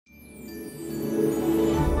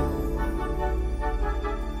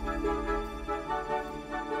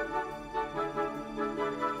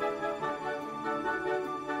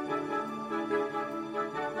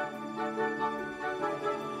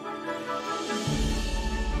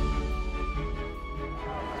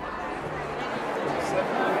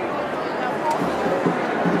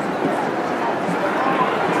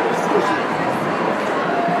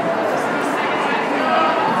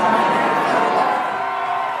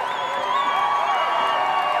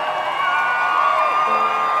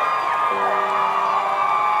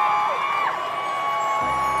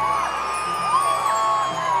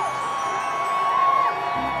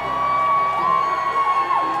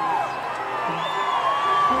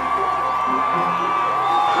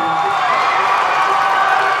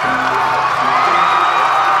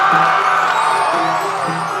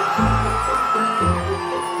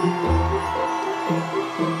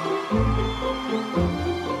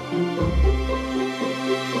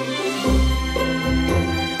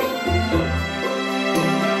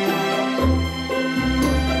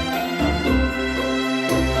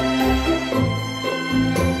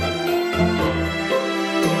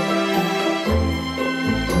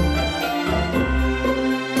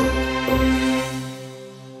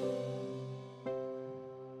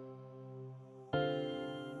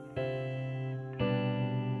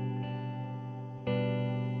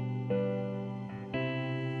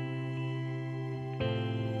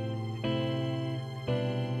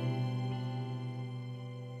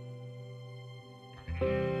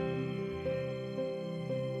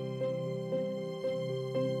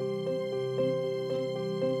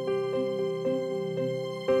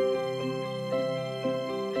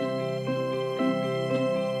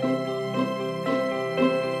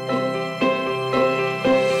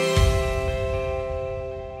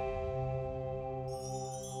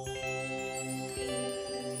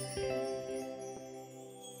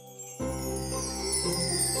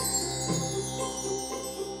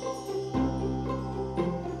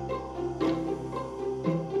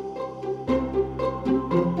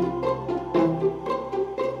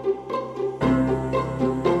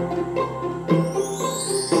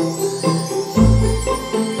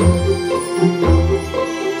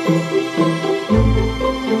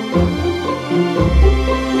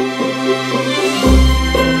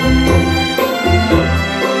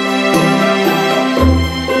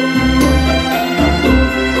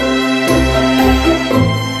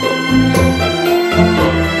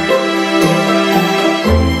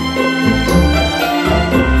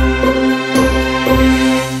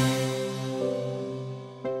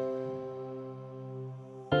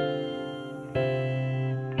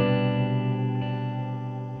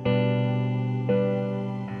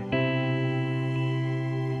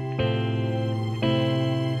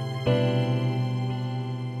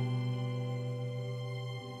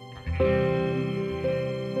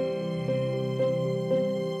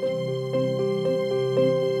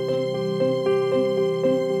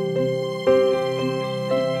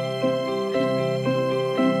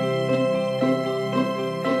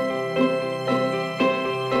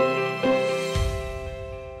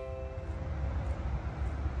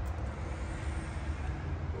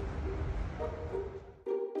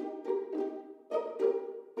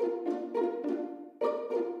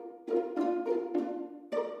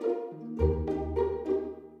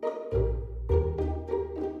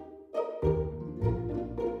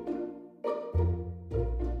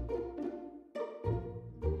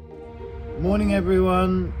Morning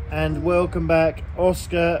everyone, and welcome back.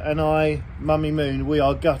 Oscar and I, Mummy Moon, we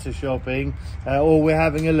are gutter shopping, or we're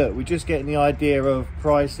having a look. We're just getting the idea of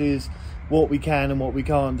prices, what we can and what we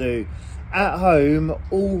can't do. At home,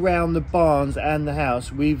 all round the barns and the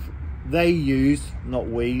house, they used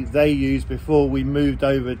before we moved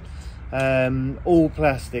over all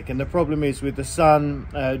plastic, and the problem is with the sun,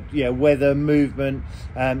 weather, movement,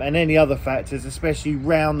 and any other factors, especially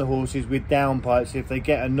round the horses with downpipes, if they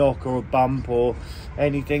get a knock or a bump or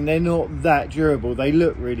anything, they're not that durable. They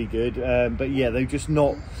look really good, but yeah, they've just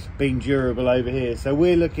not been durable over here. So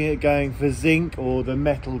we're looking at going for zinc or the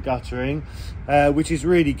metal guttering, which is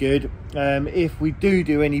really good. If we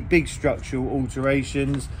do any big structural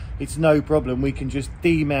alterations, it's no problem. We can just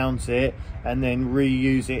demount it and then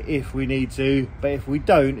reuse it if we need to, but if we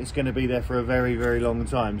don't, it's going to be there for a very, very long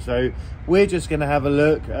time. So we're just going to have a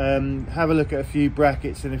look at a few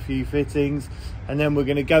brackets and a few fittings, and then we're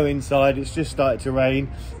going to go inside. It's just started to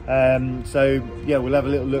rain, so yeah, we'll have a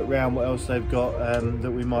little look around what else they've got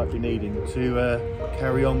that we might be needing to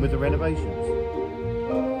carry on with the renovations.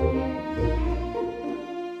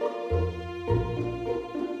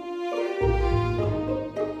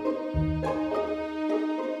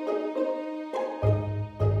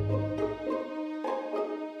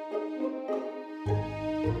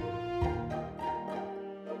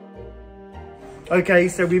 Okay,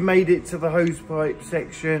 so we made it to the hosepipe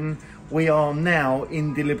section. We are now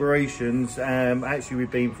in deliberations. Actually,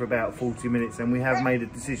 we've been for about 40 minutes and we have made a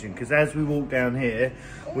decision, because as we walk down here,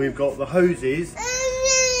 we've got the hoses,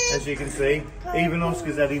 as you can see. Even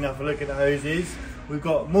Oscar's had enough of looking at hoses. We've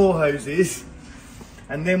got more hoses,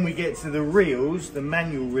 and then we get to the reels, the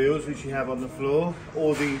manual reels, which you have on the floor,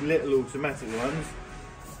 or the little automatic ones.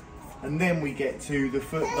 And then we get to the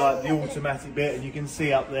foot, like the automatic bit, and you can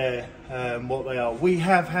see up there what they are. We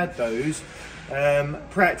have had those.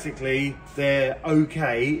 Practically, they're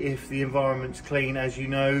okay if the environment's clean. As you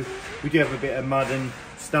know, we do have a bit of mud and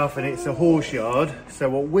stuff, and it's a horse yard. So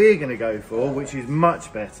what we're going to go for, which is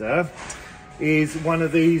much better, is one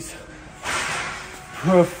of these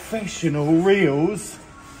professional reels.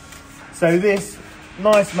 So this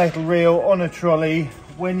nice metal reel on a trolley,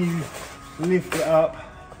 when you lift it up,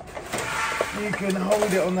 you can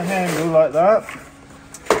hold it on the handle like that.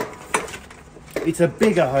 It's a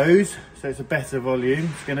bigger hose, so it's a better volume.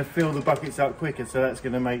 It's going to fill the buckets up quicker, so that's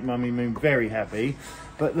going to make Mummy Moon very happy.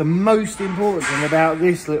 But the most important thing about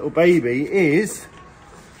this little baby is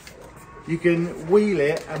you can wheel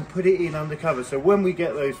it and put it in undercover. So when we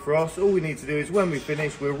get those frosts, all we need to do is, when we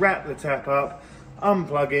finish, we'll wrap the tap up,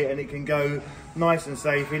 unplug it, and it can go nice and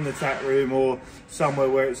safe in the tap room or somewhere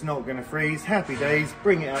where it's not going to freeze. Happy days.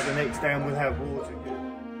 Bring it out the next day and we'll have water.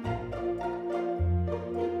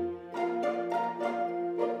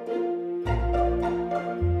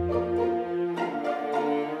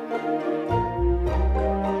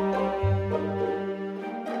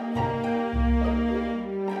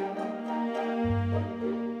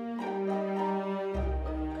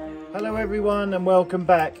 Hello everyone, and welcome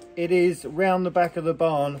back. It is round the back of the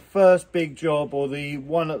barn. First big job, or the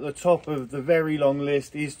one at the top of the very long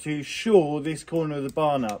list, is to shore this corner of the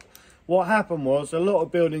barn up. What happened was, a lot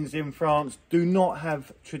of buildings in France do not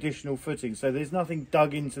have traditional footing, so there's nothing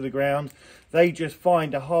dug into the ground. They just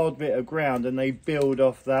find a hard bit of ground and they build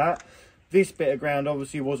off that. This bit of ground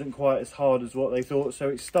obviously wasn't quite as hard as what they thought, so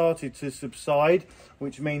it started to subside,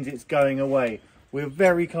 which means it's going away. We're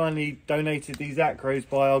very kindly donated these acros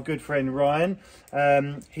by our good friend Ryan.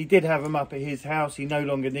 He did have them up at his house. He no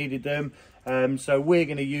longer needed them. So we're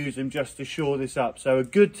going to use them just to shore this up. So a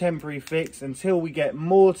good temporary fix until we get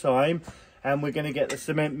more time, and we're going to get the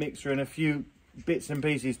cement mixer and a few bits and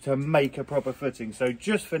pieces to make a proper footing. So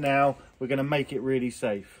just for now, we're going to make it really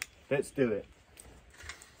safe. Let's do it.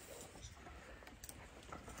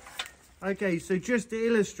 Okay, so just to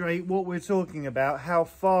illustrate what we're talking about, how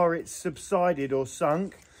far it's subsided or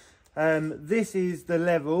sunk, this is the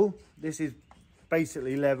level. This is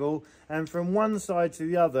basically level, and from one side to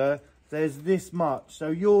the other there's this much.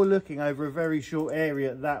 So you're looking over a very short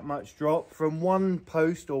area at that much drop. From one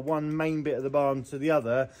post or one main bit of the barn to the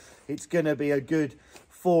other, it's going to be a good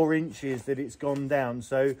 4 inches that it's gone down.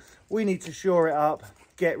 So we need to shore it up,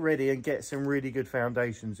 get ready and get some really good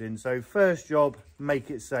foundations in. So first job,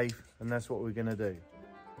 make it safe, and that's what we're going to do.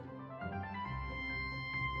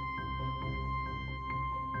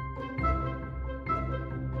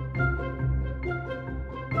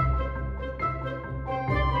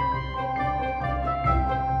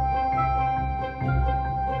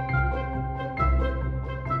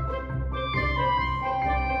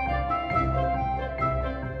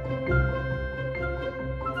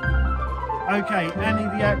 Okay, Annie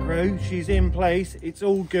the Acro, she's in place, it's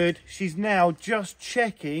all good. She's now just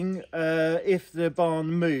checking if the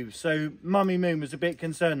barn moves. So Mummy Moon was a bit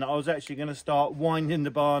concerned that I was actually going to start winding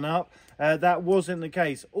the barn up. That wasn't the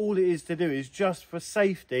case. All it is to do is just for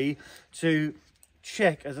safety to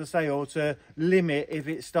check, as I say, or to limit if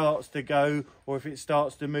it starts to go or if it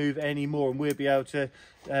starts to move anymore, and we'll be able to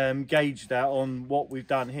gauge that on what we've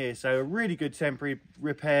done here. So a really good temporary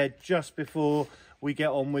repair just before we get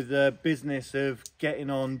on with the business of getting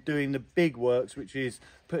on doing the big works, which is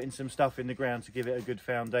putting some stuff in the ground to give it a good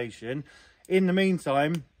foundation. In the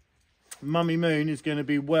meantime, Mummy Moon is going to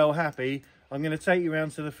be well happy. I'm going to take you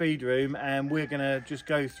around to the feed room and we're going to just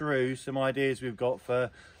go through some ideas we've got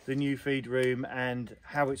for the new feed room and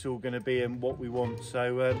how it's all going to be and what we want.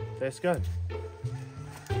 So let's go.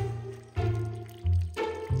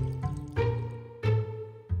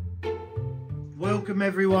 Welcome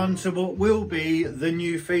everyone to what will be the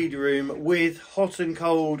new feed room with hot and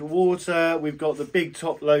cold water. We've got the big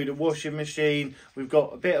top loader washing machine, we've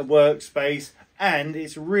got a bit of workspace, and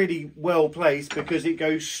it's really well placed because it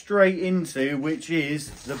goes straight into, which is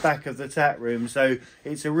the back of the tap room. So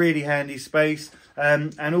it's a really handy space.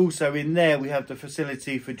 And also in there we have the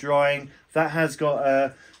facility for drying. That has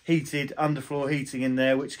got heated underfloor heating in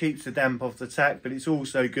there, which keeps the damp off the tack, but it's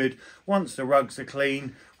also good once the rugs are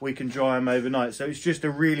clean, we can dry them overnight. So it's just a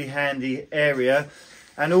really handy area.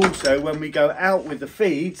 And also when we go out with the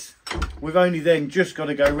feeds, we've only then just got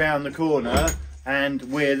to go round the corner and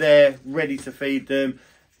we're there ready to feed them.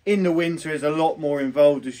 In the winter is a lot more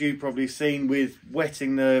involved, as you've probably seen, with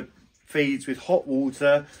wetting the feeds with hot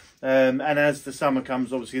water. And as the summer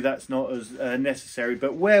comes, obviously that's not as necessary.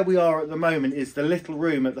 But where we are at the moment is the little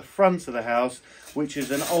room at the front of the house, which is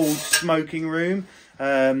an old smoking room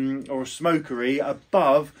or a smokery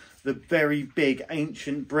above the very big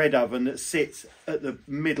ancient bread oven that sits at the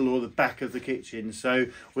middle or the back of the kitchen. So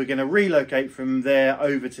we're going to relocate from there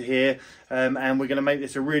over to here, and we're going to make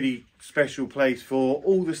this a really special place for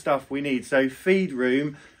all the stuff we need. So feed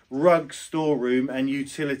room, rug storeroom and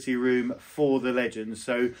utility room for the legends.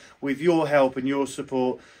 So with your help and your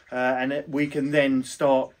support, we can then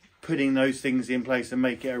start putting those things in place and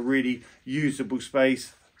make it a really usable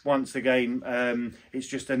space. Once again, it's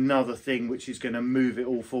just another thing which is going to move it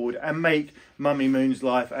all forward and make Mummy Moon's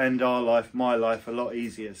life and our life, my life, a lot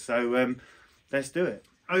easier. So let's do it.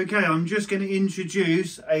 Okay, I'm just going to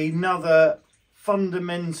introduce another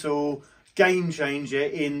fundamental game changer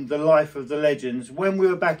in the life of the legends. When we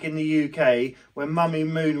were back in the UK, when Mummy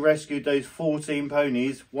Moon rescued those 14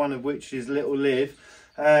 ponies, one of which is little Liv,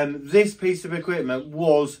 this piece of equipment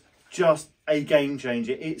was just a game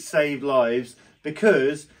changer. It saved lives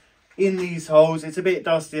because in these holes, it's a bit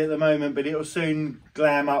dusty at the moment, but it'll soon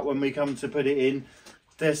glam up when we come to put it in.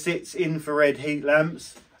 There sits infrared heat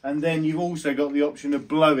lamps, and then you've also got the option of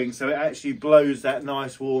blowing, so it actually blows that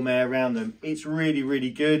nice warm air around them. It's really, really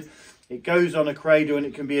good. It goes on a cradle and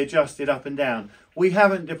it can be adjusted up and down. We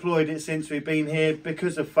haven't deployed it since we've been here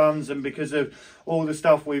because of funds and because of all the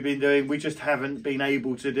stuff we've been doing. We just haven't been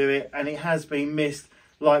able to do it, and it has been missed.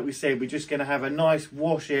 Like we said, we're just going to have a nice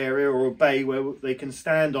wash area or a bay where they can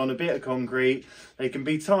stand on a bit of concrete, they can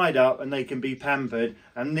be tied up and they can be pampered,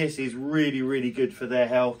 and this is really, really good for their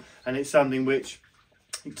health. And it's something which,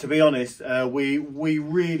 to be honest, we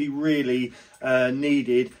really, really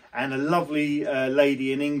needed, and a lovely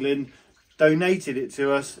lady in England donated it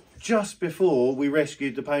to us just before we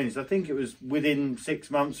rescued the ponies. I think it was within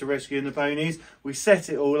 6 months of rescuing the ponies. We set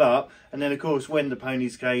it all up, and then of course when the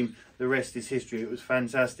ponies came, the rest is history. It was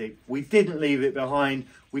fantastic. We didn't leave it behind,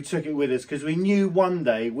 we took it with us because we knew one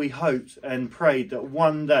day, we hoped and prayed that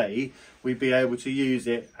one day we'd be able to use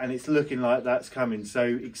it, and it's looking like that's coming.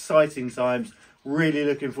 So exciting times, really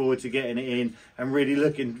looking forward to getting it in, and really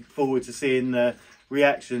looking forward to seeing the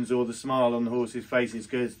reactions or the smile on the horses' faces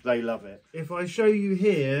because they love it. If I show you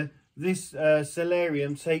here, this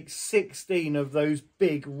solarium takes 16 of those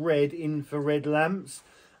big red infrared lamps,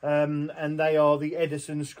 and they are the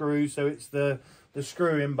Edison screws, so it's the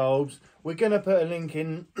screw-in bulbs. We're going to put a link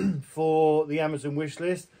in for the Amazon wish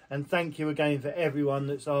list, and thank you again for everyone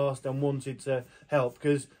that's asked and wanted to help,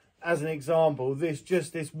 because as an example, this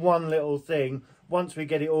one little thing, once we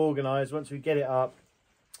get it organised, once we get it up,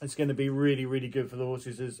 it's going to be really, really good for the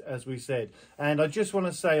horses, as we said. And I just want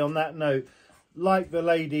to say on that note, like the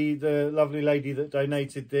lovely lady that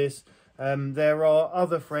donated this, There are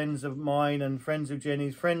other friends of mine and friends of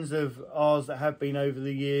Jenny's, friends of ours that have been over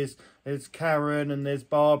the years. There's Karen and there's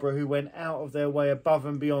Barbara, who went out of their way above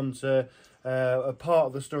and beyond to a part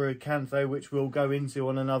of the story of Cantho, which we'll go into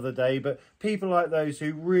on another day. But people like those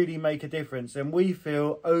who really make a difference, and we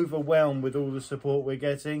feel overwhelmed with all the support we're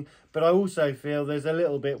getting. But I also feel there's a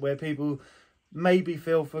little bit where people maybe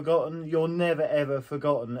feel forgotten. You're never ever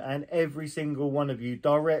forgotten, and every single one of you,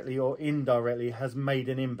 directly or indirectly, has made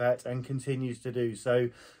an impact and continues to do so.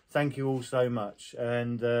 Thank you all so much.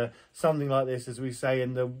 And something like this, as we say,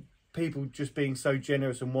 and the people just being so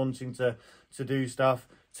generous and wanting to do stuff.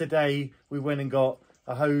 Today we went and got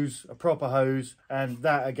a hose, a proper hose, and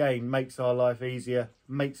that again makes our life easier,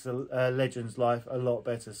 makes a legend's life a lot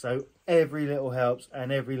better. So every little helps, and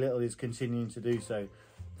every little is continuing to do so.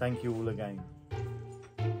 Thank you all again.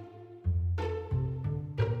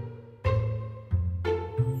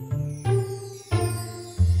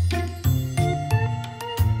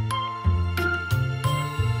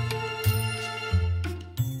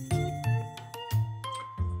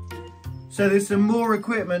 So there's some more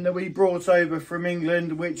equipment that we brought over from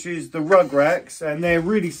England, which is the rug racks, and they're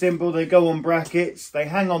really simple. They go on brackets, they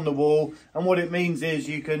hang on the wall, and what it means is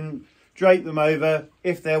you can drape them over.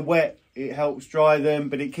 If they're wet, it helps dry them,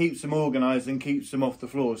 but it keeps them organised and keeps them off the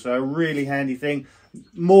floor. So a really handy thing.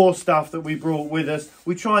 More stuff that we brought with us.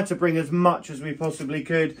 We tried to bring as much as we possibly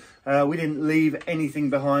could. We didn't leave anything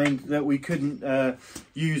behind that we couldn't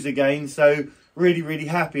use again. So really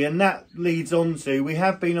happy. And that leads on to, we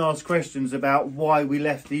have been asked questions about why we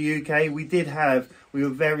left the UK. We were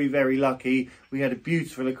very lucky. We had a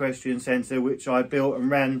beautiful equestrian centre which I built and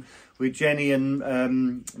ran with Jenny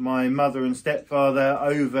and my mother and stepfather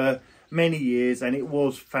over many years, and it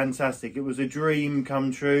was fantastic. It was a dream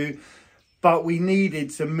come true. But we needed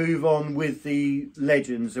to move on with the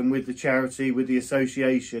legends and with the charity, with the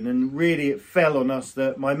association. And really it fell on us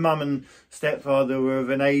that my mum and stepfather were of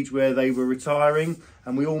an age where they were retiring,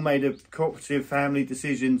 and we all made a cooperative family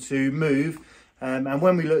decision to move. And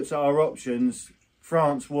when we looked at our options,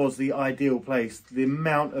 France was the ideal place. The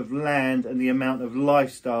amount of land and the amount of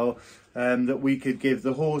lifestyle that we could give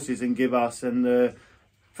the horses and give us, and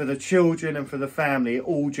for the children and for the family, it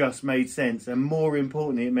all just made sense. And more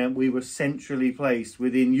importantly, it meant we were centrally placed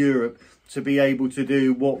within Europe to be able to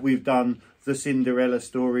do what we've done, the Cinderella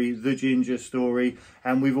story, the Ginger story,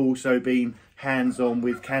 and we've also been hands-on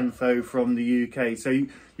with Cantho from the UK. So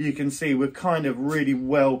you can see we're kind of really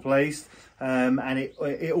well placed, and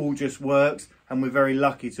it all just works, and we're very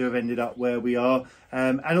lucky to have ended up where we are,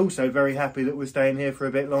 and also very happy that we're staying here for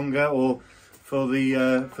a bit longer, or for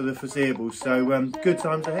the foreseeable. So good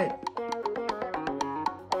times ahead.